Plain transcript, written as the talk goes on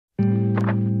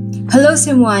Halo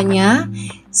semuanya,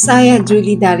 saya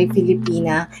Julie dari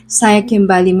Filipina. Saya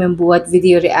kembali membuat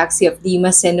video reaksi of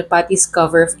Dimas Senopati's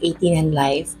cover of 18 and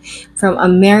Life from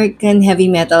American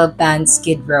heavy metal band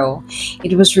Skidrow.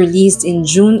 It was released in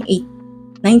June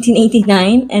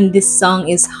 1989, and this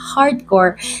song is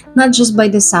hardcore, not just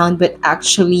by the sound but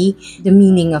actually the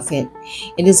meaning of it.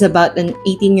 It is about an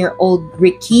 18-year-old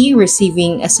Ricky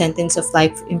receiving a sentence of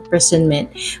life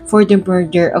imprisonment for the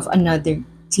murder of another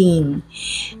teen,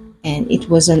 and it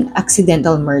was an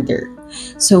accidental murder.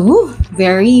 So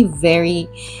very, very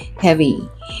heavy.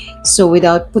 So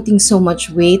without putting so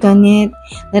much weight on it,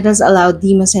 let us allow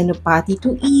Dimas Senopati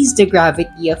to ease the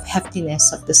gravity of heftiness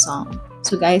of the song.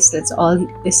 So guys, let's all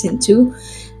listen to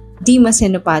Dimas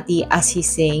Senopati as he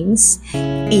sings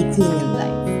 18 in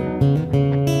Life.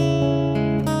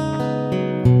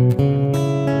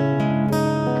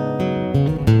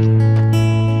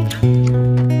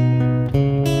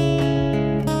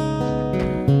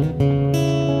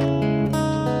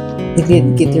 The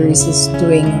lead guitarist is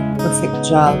doing a perfect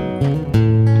job.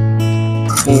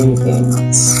 Very, very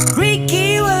nice.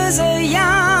 Ricky was a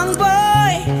young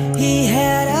boy. He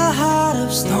had a heart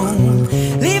of stone.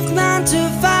 Lived 9 to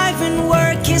 5 and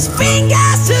worked his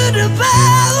fingers to the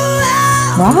bone.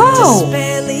 Wow! Just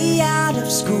barely out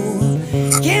of school.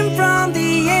 Came from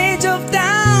the edge of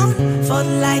town.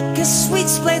 Fought like a sweet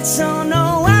split so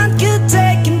no one could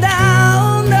take him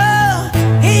down. No,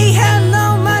 he had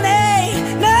no money.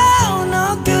 No,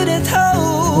 no good at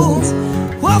home.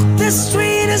 Walked the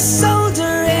street a soldier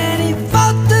and he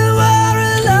fought the war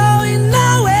alone. You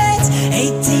know it's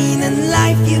 18 in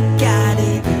life, you got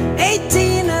it.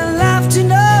 18 in life to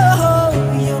know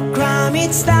your crime,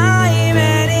 it's time,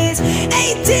 and it's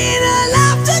 18 in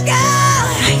life to go.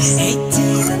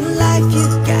 18 in life, you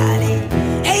got it.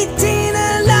 18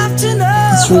 in life to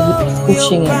know It's really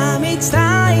pushing your it. crime, it's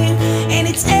time, and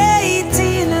it's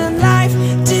 18 in life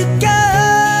to go.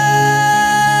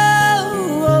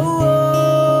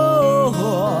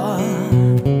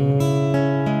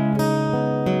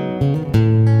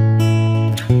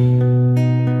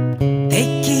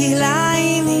 Tequila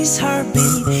in his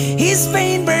heartbeat, his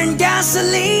pain burned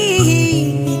gasoline.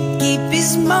 He'd keep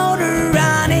his motor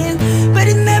running, but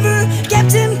it never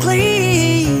kept him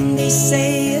clean. They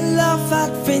say a love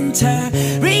adventure,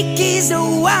 Ricky's a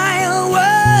wild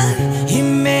one. He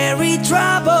married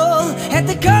trouble at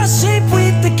the cruise ship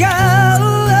with the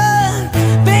gun.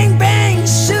 Bang bang,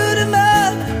 shoot him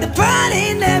up, the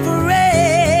party never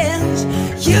ends.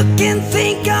 You can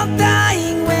think of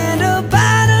dying when the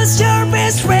battle's your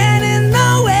best friend, and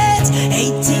no, it's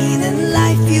 18 in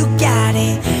life, you got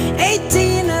it.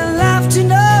 18 in life to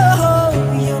know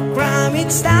your crime,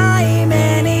 it's time,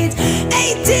 and it's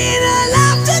 18 in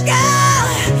life to go.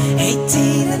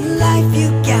 18 in life, you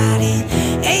got it.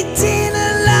 18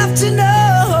 in life to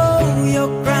know your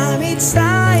crime, it's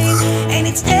time, and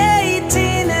it's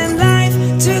 18 in life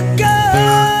to go.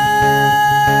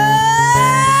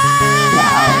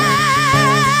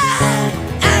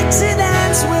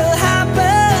 Accidents will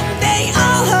happen, they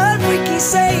all heard Ricky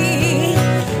say.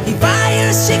 He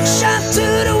fires 6 shots to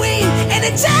the wing, and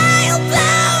a tail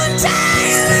blown,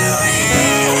 tail away.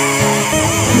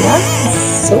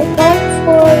 Yes, so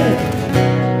powerful.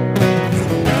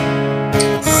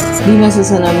 Dimas is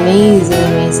an amazing,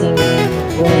 amazing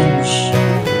range.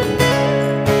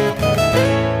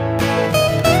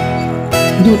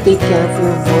 Do take care of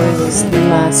your voice,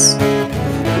 Dimas.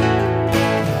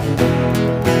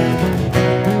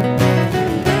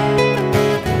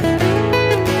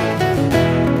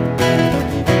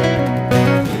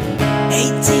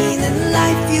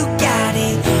 You got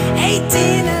it.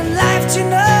 18 in life to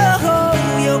know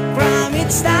your crime,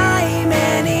 it's time,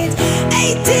 and it's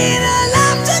 18 in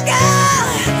life to go.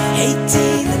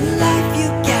 18 in life,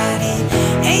 you got it.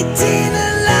 18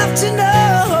 in life to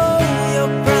know your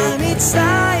crime, it's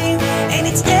time, and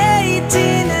it's 18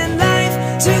 in life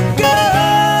to go.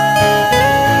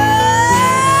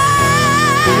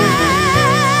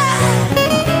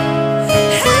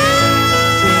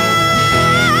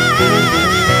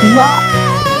 Wow!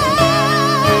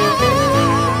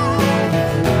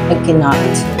 I cannot.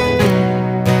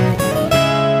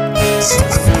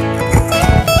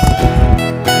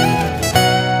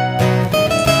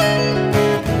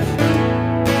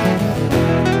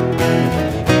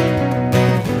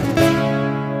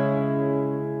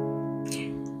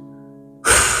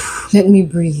 Let me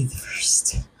breathe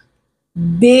first.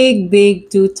 Big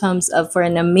 2 thumbs up for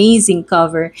an amazing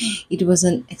cover. It was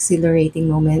an exhilarating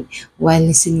moment while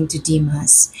listening to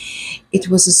Dimas. It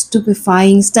was a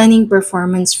stupefying, stunning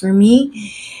performance for me.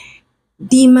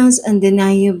 Dimas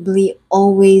undeniably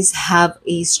always have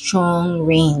a strong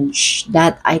range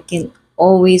that I can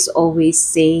always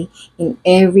say in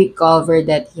every cover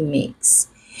that he makes.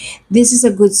 This is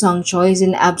a good song choice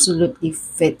and absolutely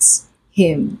fits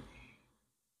him.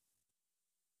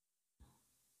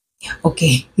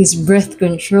 Okay, his breath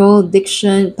control,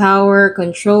 diction, power,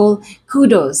 control.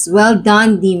 Kudos. Well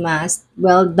done, Dimas.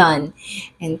 Well done.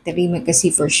 And Terima kasi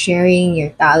for sharing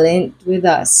your talent with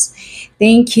us.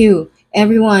 Thank you,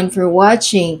 everyone, for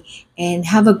watching. And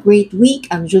have a great week.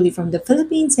 I'm Julie from the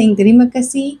Philippines saying Terima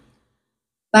kasi.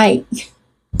 Bye.